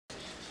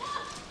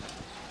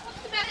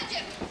matter,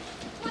 Jim?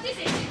 What is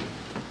it?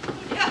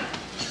 Yeah.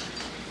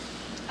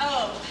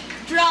 Oh,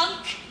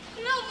 drunk?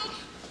 No, Mum.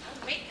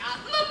 Oh, wait now.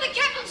 Mum, the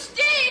cattle's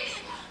dead.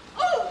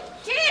 Oh,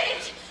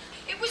 dead?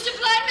 It was a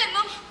blind man,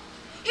 Mum.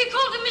 He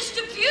called him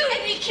Mr. Pugh.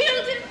 And he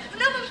killed him?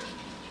 No, Mum.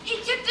 He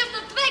tipped him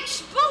the black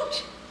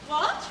boat.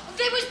 What?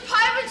 They was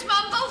pirates,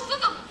 Mum, both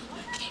of them.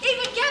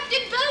 Even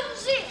Captain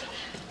Bones here.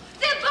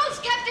 They're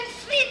both Captain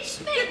Flint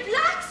Smith. The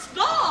Black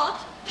Spot?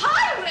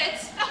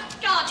 Pirates? Oh,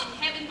 God in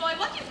heaven, boy,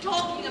 what are you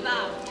talking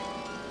about?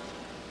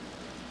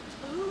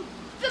 Ooh.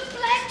 The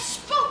Black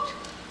Spot.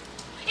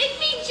 It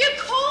means you're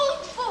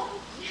called for.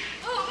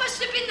 Oh, it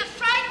must have been the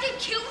fright that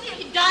killed him.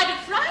 He died of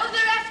fright? Oh,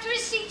 they're after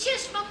his sea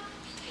chest, Mum.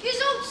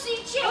 His old sea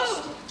chest.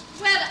 Oh,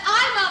 well,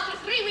 I'm after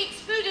 3 weeks'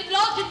 food and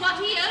lodging what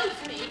he owes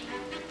me.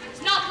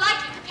 He's not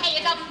likely to pay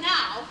it up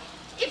now.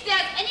 If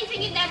there's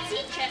anything in that sea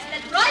chest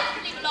that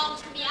rightfully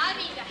belongs to me, I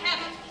mean to have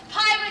it.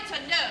 Pirates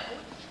or no.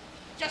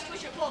 Just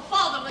wish your poor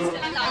father was still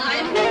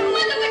alive.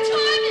 Mother, what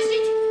time is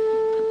it?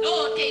 The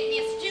Lord gave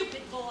me a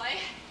stupid boy.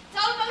 It's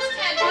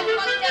almost 10. What do you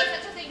want to know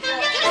such a thing for?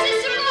 Because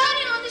there's some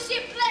writing on this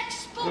here black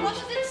spot. What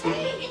does it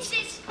say?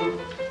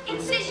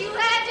 It says you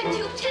have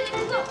until 10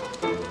 o'clock.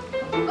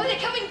 Oh, they're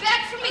coming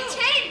back from me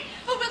 10.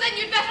 Oh, well, then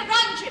you'd better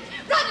run, Jim.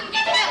 Run and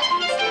get help.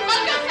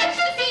 I'll go fetch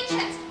the sea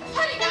chest.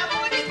 Hurry now,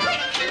 boy,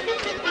 quick.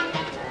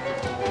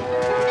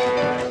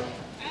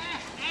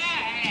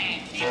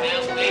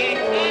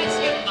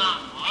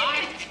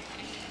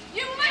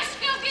 You must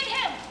go get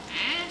help.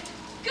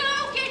 Go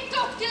get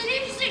Dr.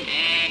 Livesey.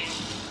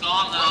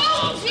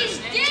 Oh, he's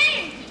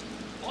dead.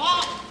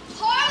 What?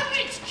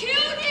 Pirates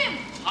killed him.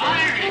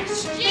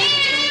 Pirates? Yeah,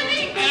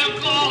 Oh,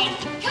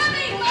 God.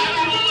 coming,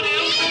 Mother.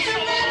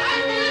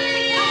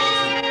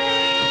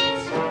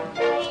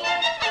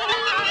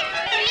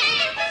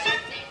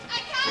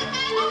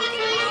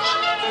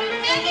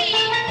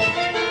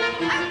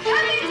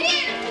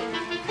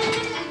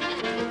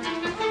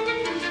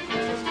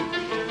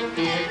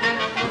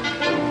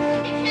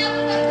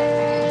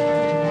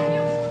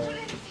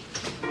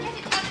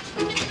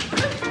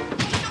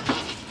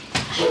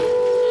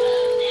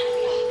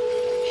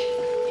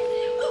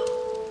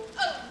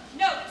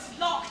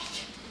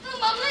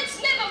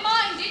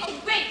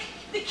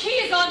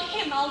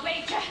 I'll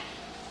wager.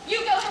 You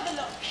go have a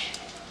look.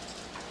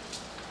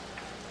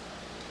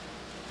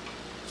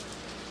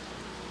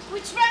 Oh,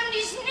 it's round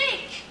his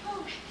neck.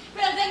 Oh,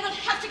 well, then we'll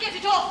have to get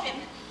it off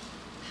him.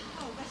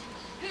 Oh, but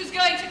who's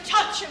going to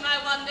touch him, I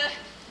wonder?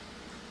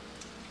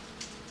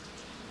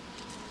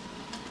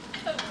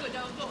 Oh, good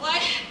old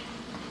boy.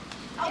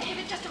 I'll give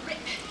it just a rip.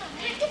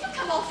 It'll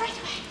come off right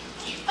away.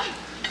 Oh,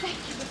 thank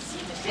you. We'll see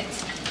if it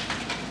fits.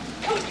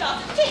 Oh,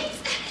 God, it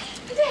fits.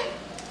 There.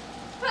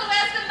 Well,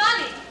 where's the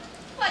money?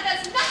 Why,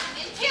 there's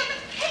nothing in here but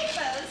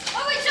papers.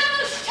 Oh, it's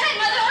almost 10,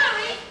 Mother,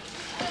 hurry.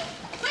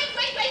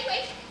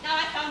 Wait. Now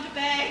I found a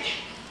bag.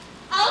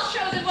 I'll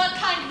show them what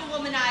kind of a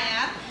woman I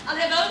am. I'll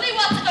have only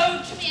what's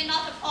owed to me and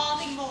not a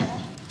farthing more. 1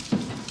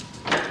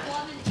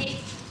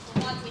 1/8 for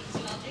 1 week's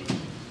lodging.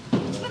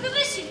 Mother,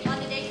 listen, 1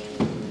 1/8.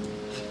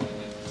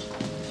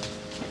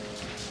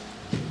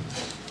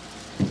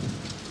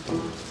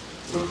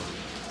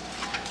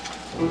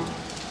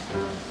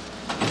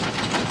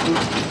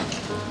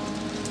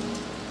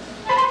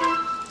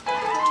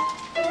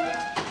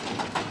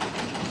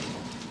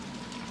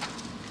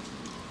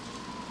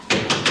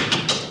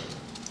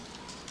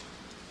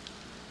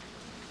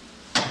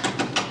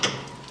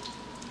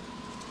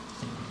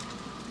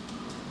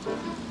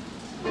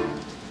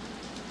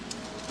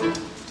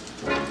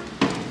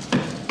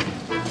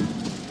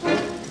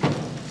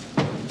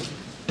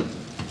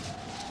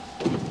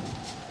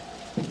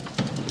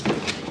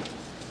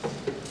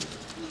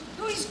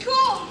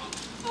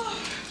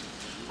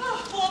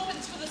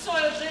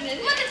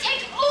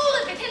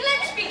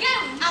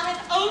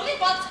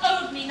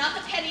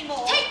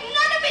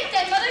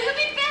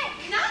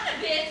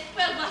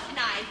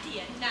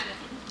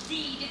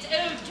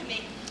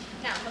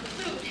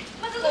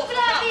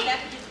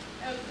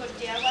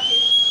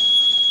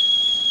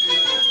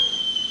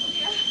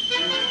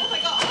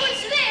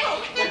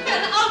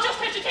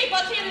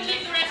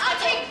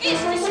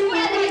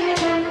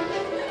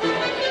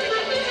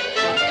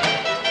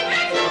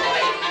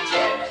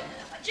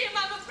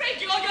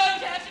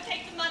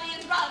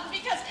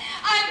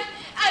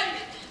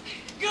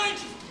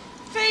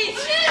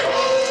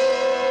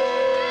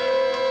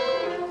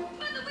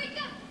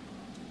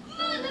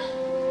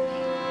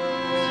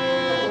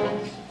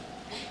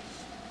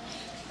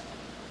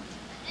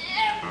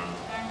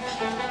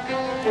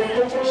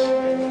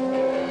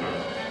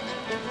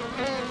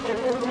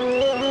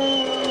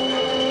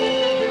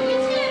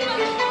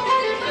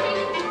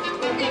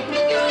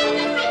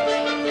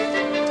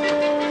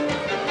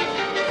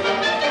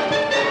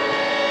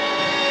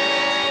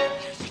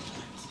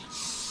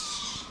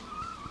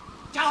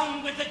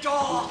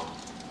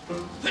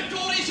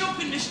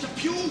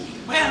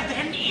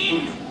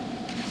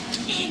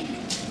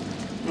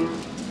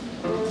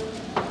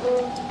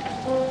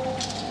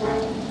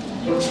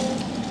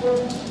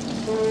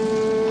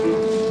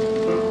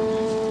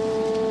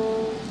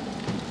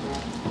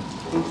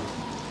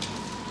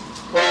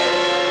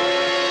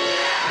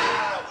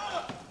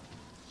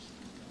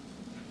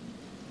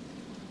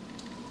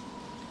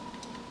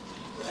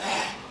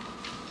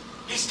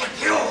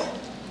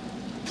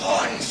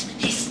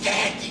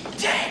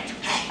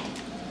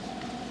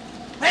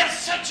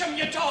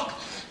 you, dog.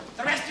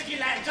 The rest of you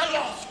lads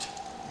aloft.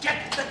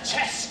 Get the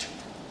chest.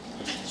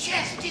 The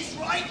chest is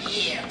right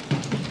here.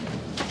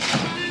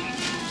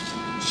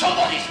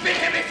 Somebody's been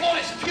here before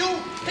this pew.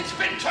 It's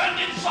been turned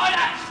inside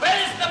out.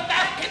 Where's the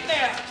map in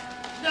there?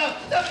 No,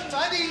 the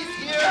money's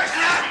here. It's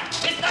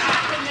the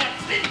map in there.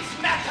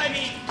 Flint's map, I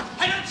mean.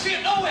 I don't see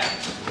it nowhere.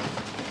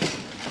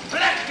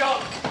 Black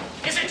dog.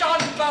 Is it on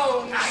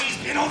bones?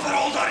 He's been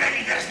overhauled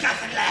already. There's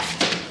nothing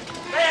left.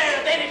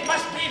 Well, then it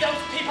must be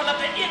those people at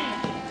the inn.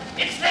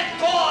 It's that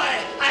boy.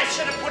 I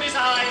should have put his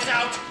eyes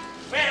out.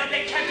 Well,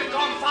 they can't have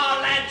gone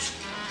far, lads.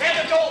 They're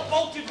the door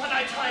bolted when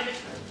I tried it.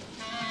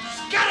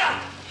 Scatter!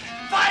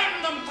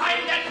 Find them!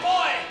 Find that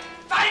boy!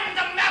 Find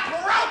the map!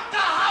 Rout the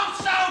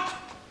house out!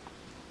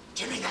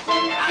 Give me that.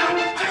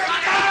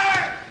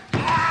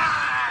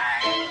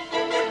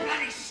 You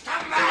bloody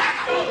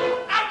scumbag!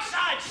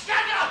 Outside!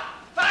 Scatter!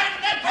 Find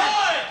that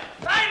boy!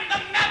 Find the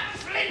map!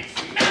 Flint's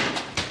map!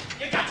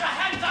 You got your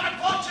hands on a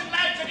fortune,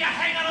 lads, and you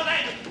hang on a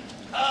leg.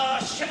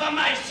 Oh, shiver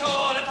my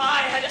soul if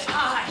I had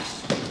eyes.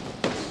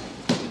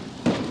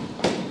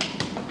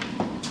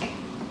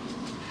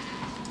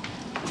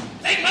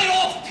 Take me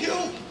off, Pew!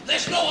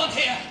 There's no one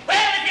here.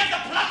 Well, if you have the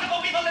pluck of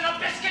a weevil in a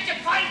biscuit, you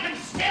find him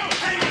still.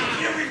 Hey,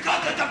 here we've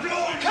got the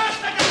doubloon. Curse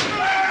the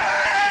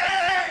doubloon!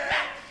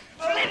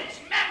 Flint's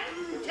map!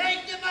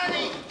 Take the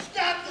money.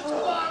 Stop the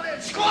squalling.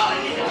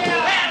 Squalling!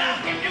 Well, I'll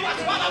give you a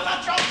swallow for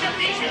Jones of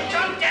these, you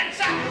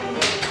condenser!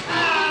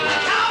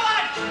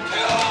 Coward!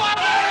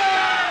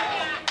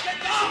 Get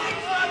this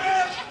thing from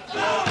him.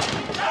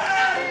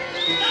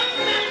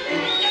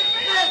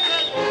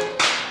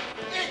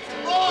 It's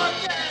more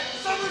than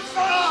someone's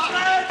fault.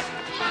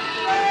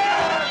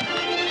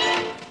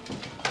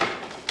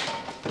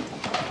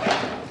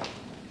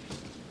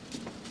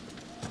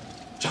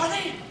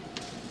 Johnny!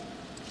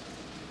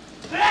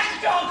 Black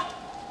dog!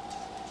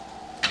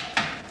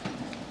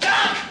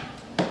 Doc!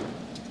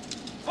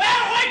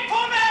 Well, wait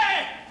for me!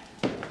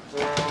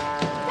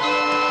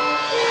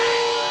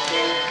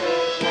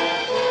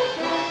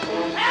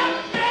 Help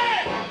me! Help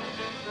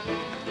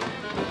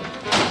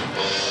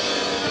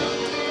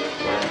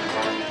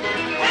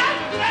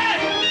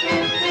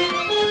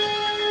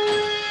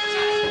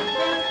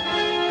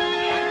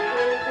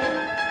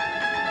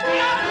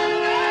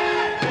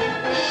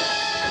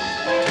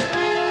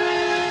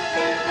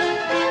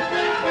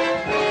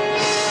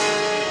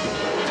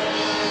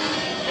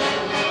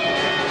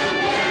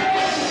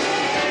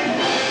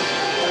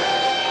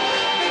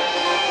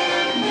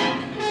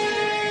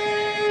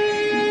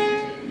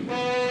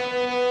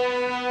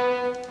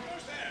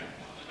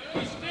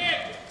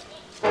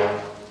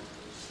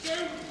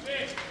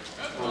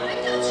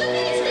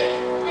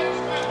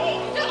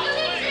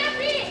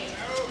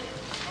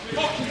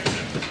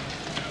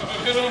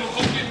Hello,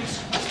 Hawkins.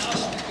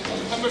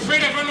 I'm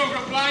afraid I've run over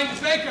a blind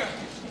beggar.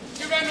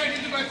 He ran right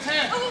into my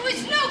path. Oh, it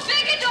was no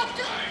beggar,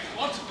 Doctor.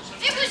 What?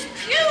 It was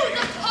Pew,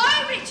 the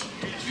pirate.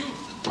 You?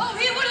 Oh,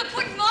 he would have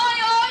put my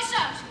eyes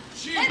out.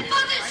 Gee. And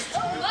Mother's...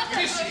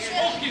 Mother... Mrs.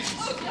 Hawkins.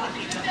 Oh,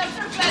 Doctor, I'm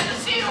so glad to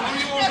see you. Are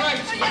you all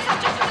right? Oh, yes,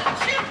 I'm just a little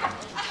chip.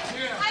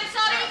 Yeah. I'm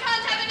sorry we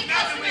can't have any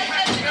customers.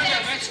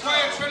 That's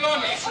Squire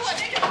Trelawney. Oh, I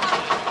think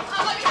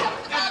I'll let me come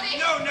to the body.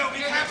 No,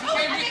 we can't.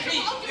 Came with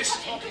me.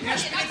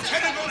 There's been a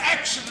terrible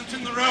accident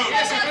in the road.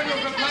 Yes, I ran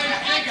over a blind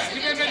beggar. He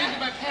ran right into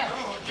my path.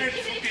 Oh,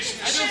 dreadful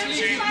business. I don't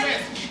believe you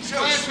met.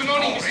 Squire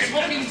Trelawney, Mrs.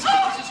 Hawkins. Oh,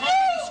 Mrs.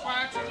 Hawkins,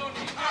 Squire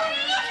Trelawney.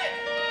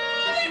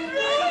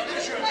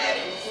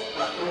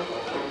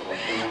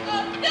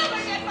 I'll never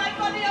get my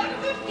money out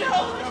of it. No.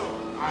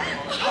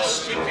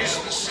 Nasty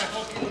business, Sir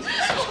Hawkins.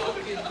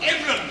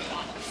 Evelyn,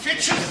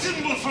 fetch a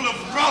thimbleful of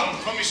rum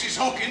for Mrs.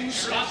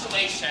 Hawkins. Lots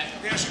away, sir.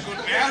 There's a good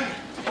man.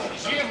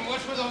 Jim,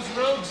 what were those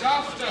rogues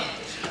after?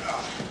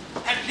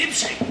 And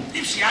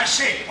Livesey, I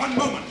say, one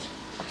moment.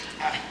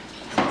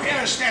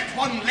 Where's that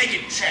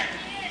one-legged chap?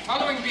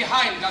 Following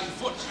behind on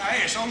foot.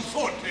 Yes, on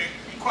foot.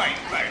 Quite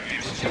right,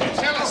 yes.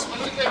 Tell us, what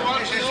did they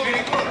want Yes, with that's old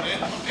very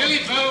good.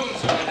 Billy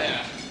Bones over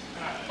there?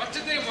 What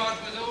did they want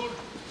with old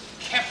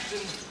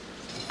Captain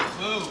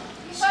Bones?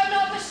 If I'm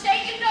not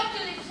mistaken,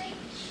 Dr. Livesey,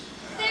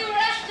 they were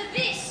after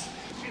this.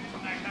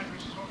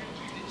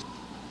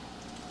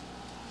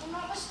 I'm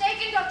not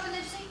mistaken, Dr.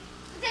 Livesey,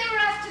 they were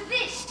after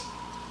this.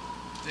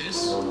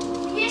 This?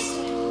 Yes,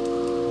 sir.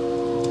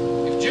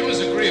 If Jim is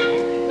agreeable.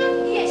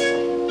 Yes, sir.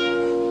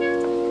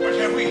 What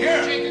have we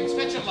here? Jenkins,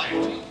 fetch a light,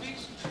 will you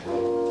please?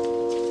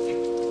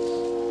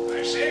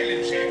 I say,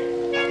 Livesey,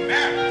 a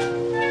man.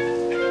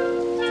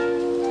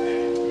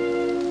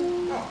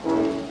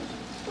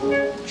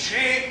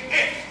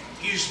 J.F.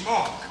 is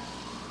Mark.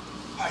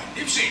 Why,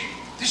 Livesey,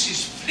 this is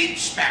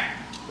Flint's man.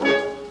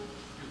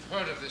 You've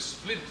heard of this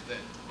Flint,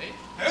 then, eh?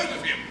 Heard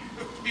of him?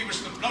 He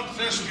was the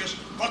bloodthirstiest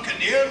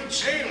buccaneer in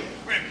sail,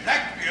 when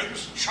Blackbeard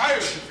was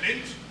child to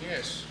Flint.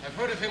 Yes, I've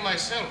heard of him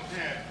myself.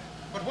 Yeah.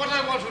 But what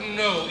I want to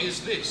know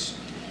is this.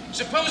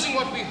 Supposing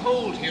what we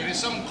hold here is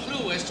some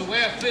clue as to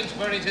where Flint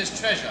buried his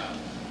treasure,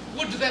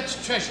 would that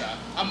treasure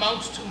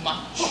amount to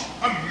much?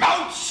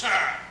 Amount,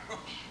 sir!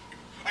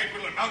 It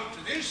will amount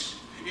to this,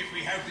 if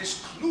we have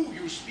this clue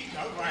you speak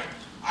of.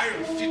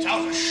 I'll fit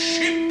out a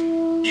ship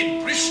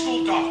in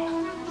Bristol dock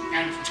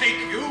and take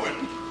you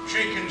and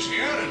Jenkins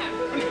here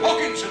and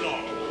Hawkins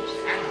along.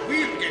 And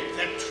we'll get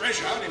that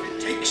treasure if it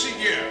takes a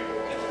year.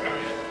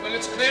 Well,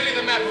 it's clearly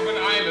the map of an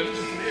island.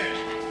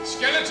 Yes.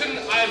 Skeleton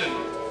Island.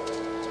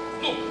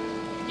 Look,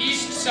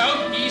 east,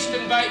 south, east,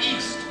 and by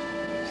east.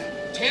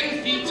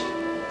 10 feet,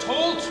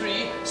 tall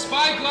tree,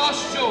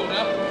 spyglass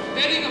shoulder,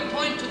 bearing a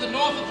point to the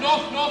north of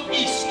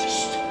northeast.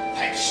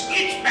 That's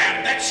it,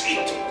 man, that's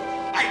it.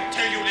 I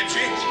tell you,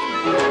 Lindsay,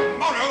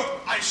 tomorrow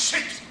I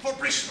set for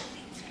Bristol.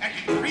 And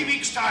in 3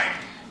 weeks' time,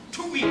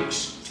 2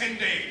 weeks, 10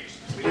 days,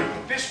 we'll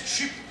have the best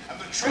ship and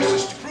the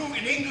choicest crew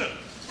in England.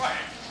 Right,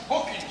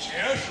 Hawkins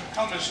here should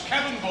come as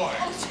cabin boy.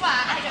 Oh, Swire,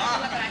 I don't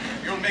know whether I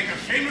can. You'll make a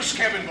famous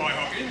cabin boy,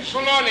 Hawkins.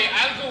 Trelawney,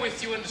 I'll go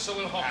with you and so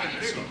will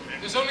Hawkins.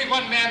 There's only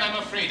one man I'm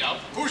afraid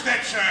of. Who's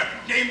that, sir?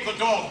 Name the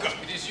dog.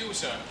 It is you,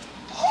 sir.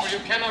 For you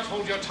cannot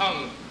hold your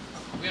tongue.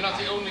 We are not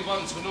the only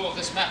ones who know of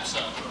this map,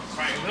 sir.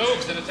 The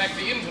rogues that attacked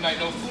the inn tonight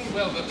know full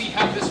well that we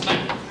have this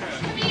map.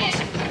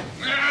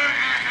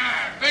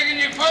 Begging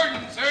your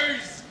pardon,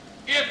 sirs,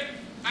 if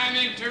I'm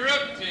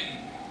interrupting.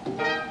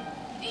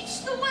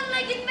 It's the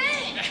one-legged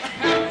man.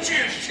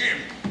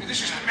 Jim,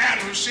 this is the man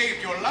who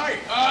saved your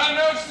life. Oh,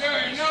 no,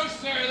 sir,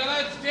 the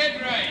lad's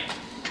dead right.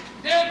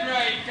 Dead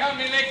right. Count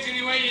me legs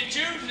any way you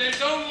choose,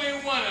 there's only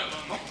one of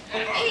them.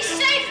 He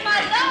saved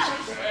my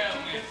life. Well,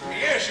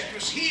 Yes, it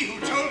was he who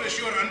told us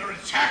you were under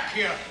attack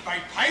here by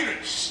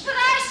pirates. But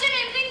I sent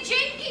him in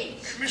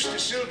Jenkins. Mr.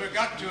 Silver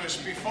got to us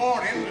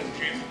before England,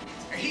 Jim.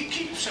 He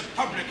keeps a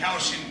public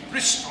house in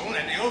Bristol,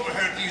 and he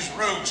overheard these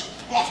rogues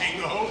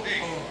plotting the whole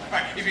thing.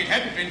 If it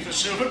hadn't been for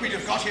Silver, we'd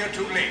have got here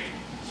too late.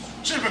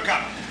 Silver,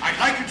 come. I'd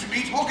like you to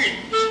meet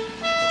Hawkins.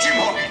 Jim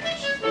Hawkins.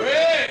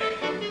 hey,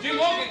 Jim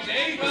Hawkins,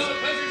 eh? Well, the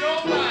pleasure's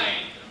all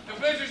mine. The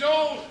pleasure's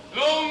all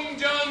Long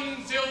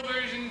John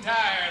Silver's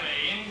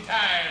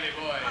entirely,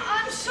 boy.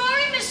 I'm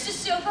sorry, Mr.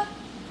 Silver.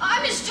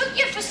 I mistook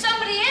you for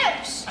somebody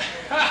else.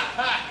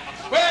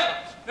 Well,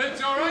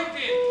 that's all right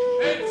then.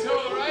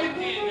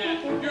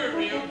 You're a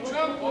real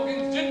trump,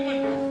 Hawkins,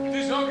 gentlemen.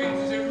 This Hawkins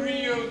is a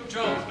real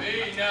trump,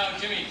 eh? Now,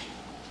 Jimmy,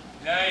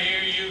 did I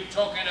hear you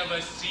talking of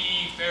a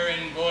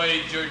seafaring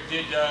voyage, or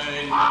did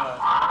I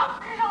not?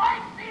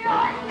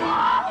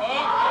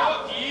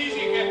 Oh,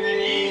 easy, Captain,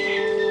 easy.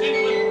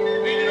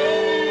 Gentlemen, meet an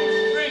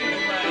old friend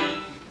of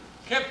mine,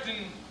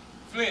 Captain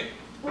Flint.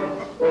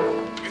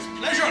 With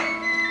pleasure.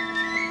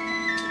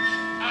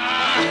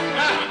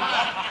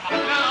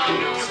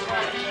 No, sir.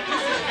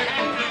 This is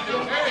Captain Flint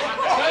of Paris.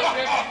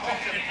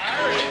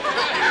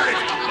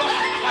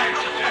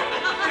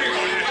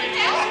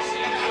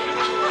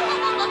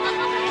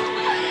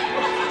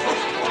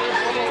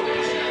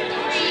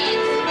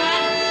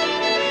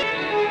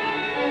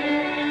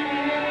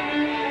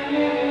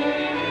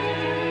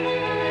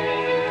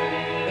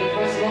 It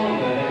was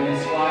longer than the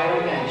squire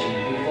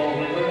imagined before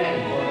we were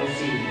ready for the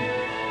sea,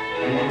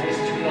 and it was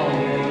too long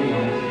for we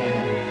all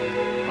together.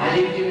 I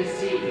lived in a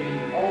sea dream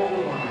all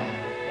the while,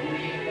 and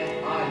made that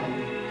island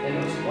the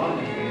most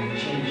wonderful and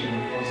changing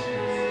of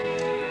prospects.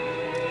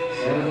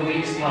 So the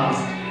weeks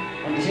passed,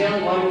 until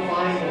one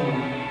fine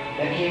morning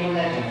there came a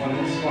letter from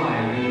the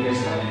squire in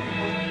Bristol.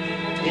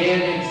 Dear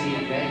Lindsay,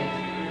 it read,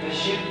 the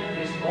ship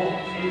is bought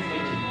and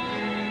fitted.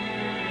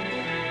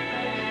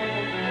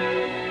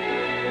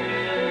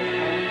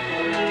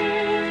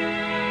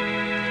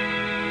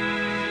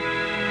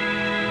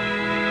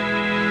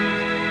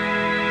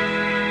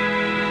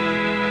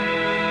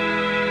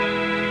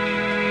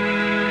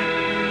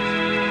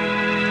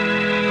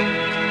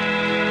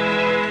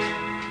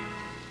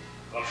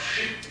 The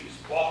ship is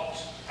bought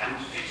and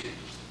fitted.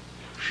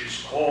 She's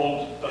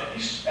called the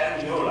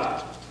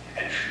Hispaniola,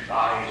 and she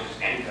lies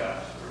at anchor,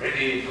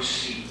 ready for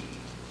sea.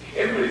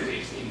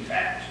 Everything, in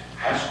fact,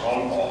 has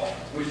gone off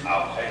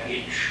without a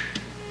hitch.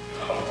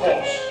 Of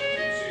course,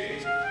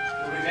 Lindsay,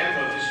 you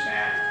remember this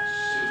man,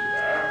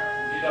 Silver,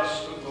 who did us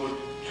the good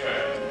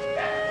turn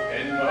back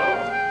then, no?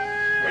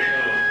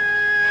 Well,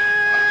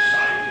 I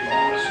signed him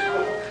on as a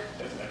cook.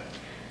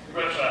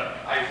 But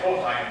I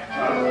thought I had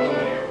not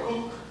only a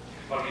cook,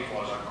 but it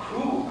was a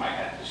crew I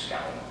had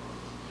discovered.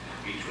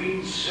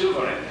 Between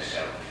Silver and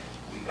myself,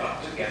 we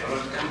got together a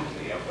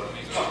company of the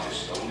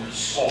toughest old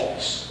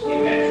salts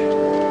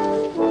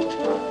imaginable.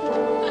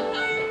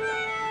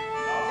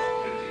 Not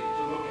pretty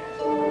to look at,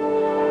 but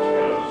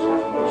fellows of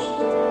the most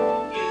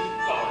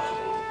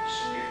indomitable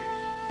spirit.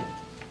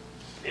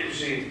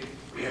 Lindsay,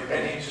 we are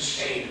ready to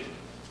sail.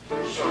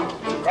 So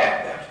grab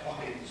that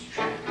Hawkins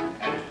ship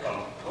and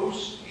come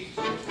post-haste.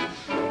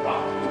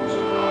 Not lose an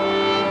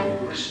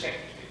hour,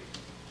 respectively.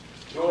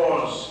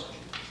 Yours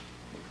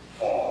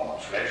for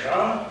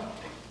treasure,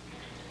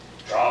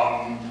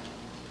 John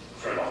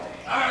Trelawney.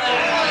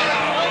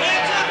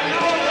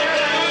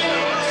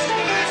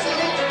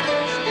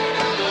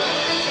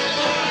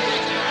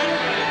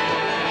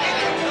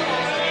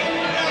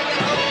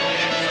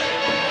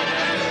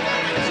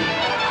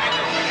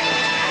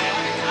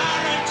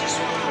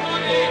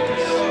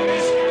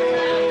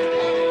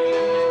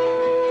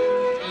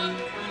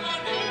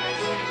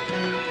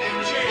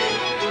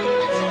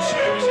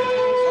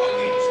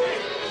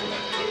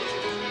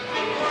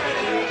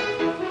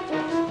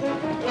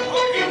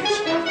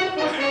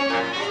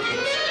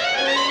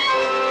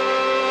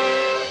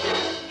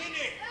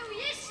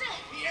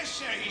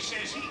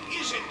 says he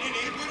isn't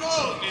ninny with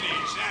all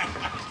ninnies.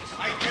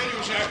 I tell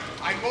you, sir,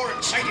 I'm more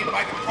excited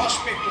by the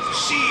prospect of the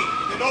sea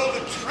than all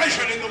the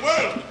treasure in the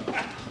world.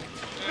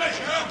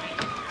 Treasure?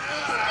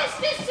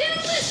 Mr.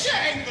 Silver, sir!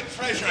 Hang the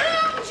treasure!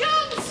 Long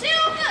John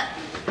Silver!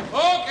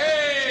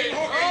 Okay,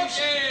 Hawkins.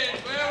 okay.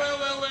 Well.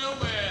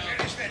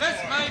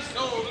 Bless my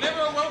soul, never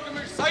a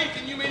welcomer sight,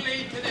 and you may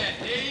lay to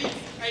that, eh?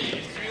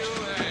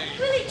 Yes,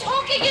 Will he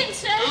talk again,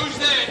 sir? Who's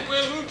that?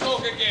 Well, who talk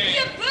again?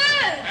 Your bird!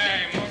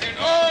 Morgan.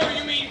 Oh,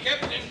 you mean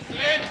Captain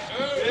Flint?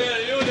 Yeah,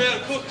 you there,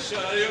 cook,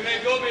 sir. You may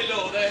go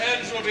below. The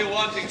hands will be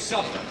wanting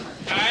supper.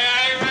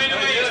 Aye, right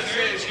away,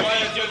 Yes,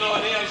 Squire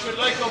Giovanni, I should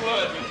like a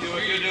word with you,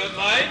 if you don't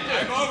mind.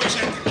 I'm always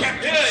at the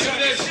captain's Here,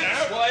 you there, service,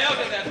 sir. Squire, out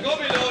of that. Go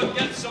below and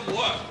get some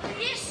work.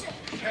 Yes, sir.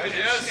 I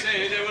dare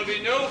say there will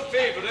be no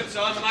favorites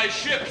on my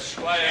ship,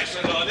 Squire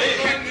Giovanni.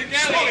 The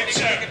galley,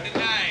 sir.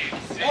 Denied.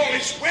 All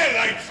is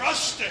well, I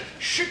trust.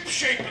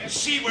 Ship-shape and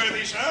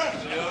seaworthy, sir.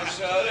 No,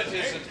 sir, it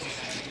isn't.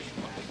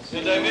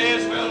 And I may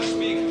as well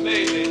speak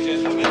plainly,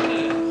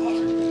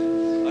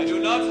 gentlemen. I do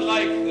not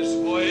like this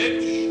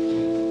voyage.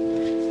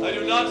 I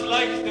do not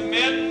like the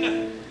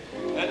men,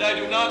 and I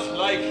do not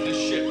like the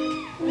ship.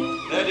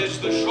 That is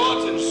the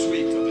short and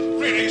sweet of it.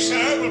 Really,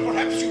 sir? Well,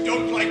 perhaps you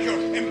don't like your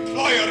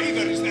employer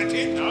either, is that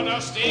it? No,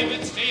 stay a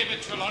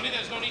bit, Trelawney.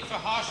 There's no need for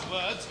harsh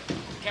words.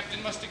 The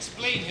captain must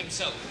explain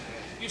himself.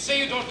 You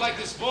say you don't like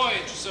this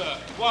voyage, sir.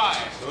 Why?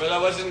 Well, I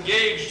was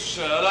engaged,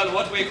 sir, on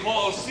what we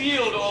call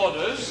sealed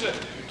orders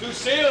to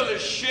sail the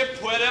ship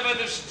wherever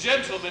this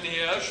gentleman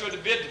here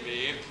should bid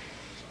me.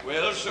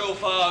 Well, so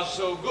far,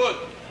 so good.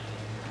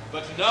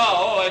 But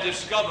now I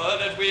discover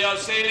that we are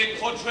sailing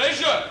for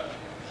treasure.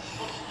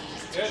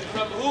 And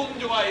from whom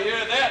do I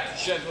hear that,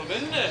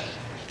 gentlemen?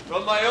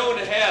 From my own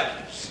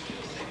hands.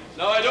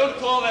 Now, I don't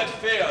call that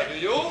fair, do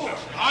you?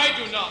 I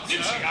do not, sir.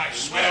 I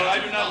swear. Well, I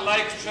do not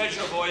like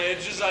treasure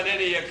voyages on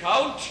any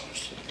account,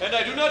 and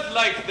I do not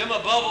like them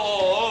above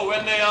all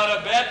when they are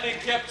a badly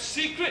kept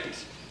secret.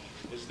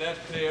 Is that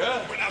clear?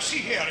 Well, now, see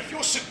here. If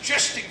you're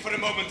suggesting for a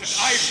moment that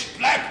I've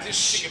blabbed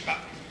this thing about...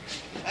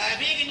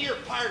 Begging your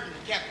pardon,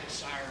 Captain,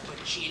 sir,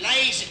 but she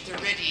lies at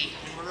the ready,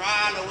 and we're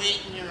all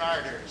awaiting your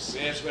orders.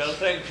 Yes, well,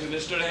 thank you,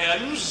 Mr.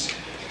 Hans.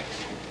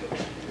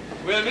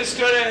 Well,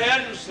 Mr.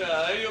 Hans,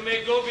 sir, you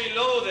may go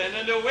below then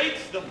and await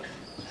them.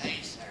 Aye,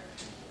 sir.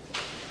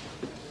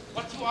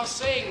 What you are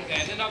saying,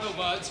 then, in other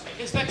words,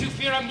 is that you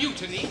fear a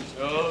mutiny?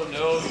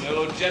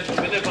 No,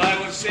 gentlemen. If I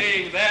was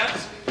saying that,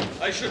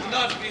 I should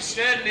not be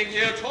standing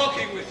here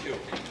talking with you.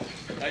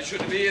 I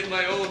should be in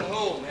my own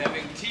home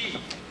having tea.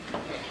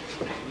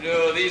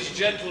 No, these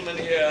gentlemen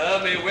here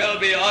may well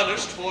be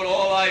honest for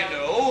all I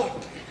know.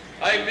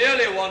 I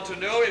merely want to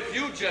know if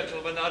you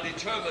gentlemen are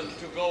determined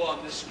to go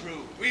on this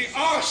cruise. We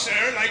are,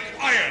 sir, like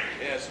iron.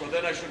 Yes, well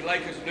then I should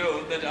like it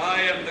known that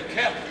I am the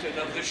captain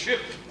of the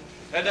ship,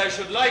 and I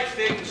should like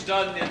things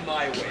done in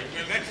my way.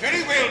 Well, that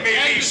very well may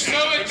be, And sir.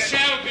 so it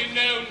shall be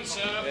known,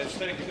 sir. Yes,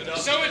 thank you,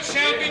 Doctor. So it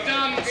shall be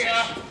done,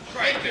 sir.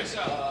 Thank you,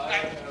 sir.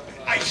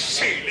 I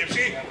say,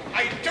 Livesey,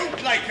 I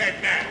don't like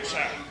that man,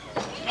 sir.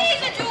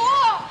 Neither do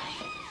I.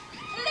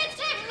 Let's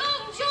have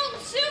Long John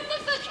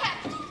Silver for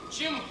captain.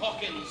 Jim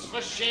Hawkins,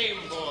 for shame,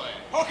 boy.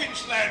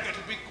 Hawkins, lad,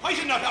 that'll be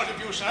quite a nut out of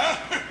you, sir.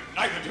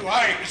 Neither do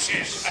I, he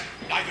says.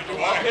 Neither do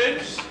I.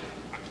 Hawkins,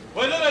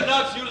 whether or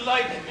not you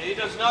like me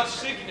does not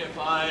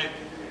signify,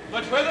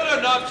 but whether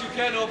or not you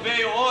can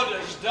obey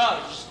orders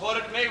does, for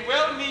it may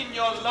well mean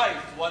your life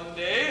one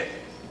day.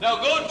 Now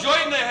go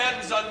join the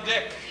hands on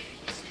deck.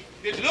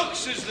 It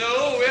looks as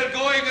though we're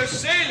going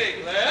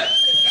a-sailing, lad.